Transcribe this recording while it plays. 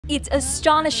It's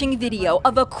astonishing video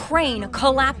of a crane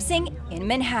collapsing in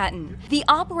Manhattan. The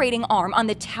operating arm on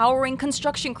the towering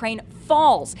construction crane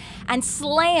falls and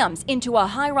slams into a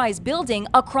high-rise building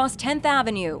across 10th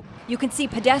Avenue. You can see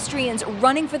pedestrians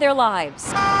running for their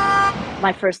lives.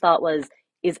 My first thought was,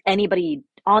 is anybody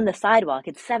on the sidewalk?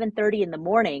 It's 7:30 in the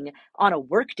morning on a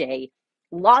workday.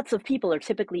 Lots of people are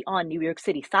typically on New York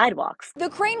City sidewalks. The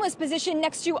crane was positioned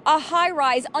next to a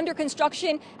high-rise under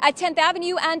construction at 10th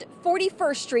Avenue and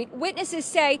 41st Street. Witnesses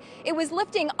say it was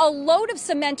lifting a load of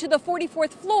cement to the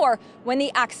 44th floor when the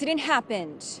accident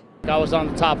happened. I was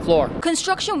on the top floor.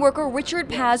 Construction worker Richard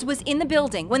Paz was in the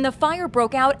building when the fire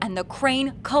broke out and the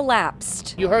crane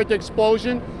collapsed. You heard the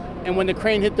explosion, and when the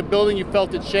crane hit the building, you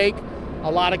felt it shake. A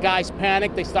lot of guys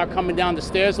panicked. They start coming down the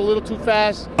stairs a little too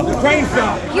fast. The crane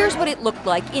fell. Here's what it looked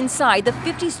like inside the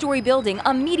 50-story building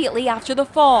immediately after the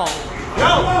fall. Yo,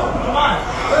 come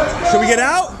on. Should we get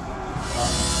out?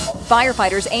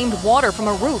 Firefighters aimed water from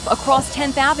a roof across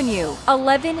 10th Avenue.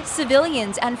 11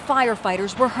 civilians and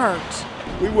firefighters were hurt.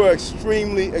 We were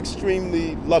extremely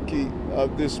lucky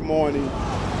this morning.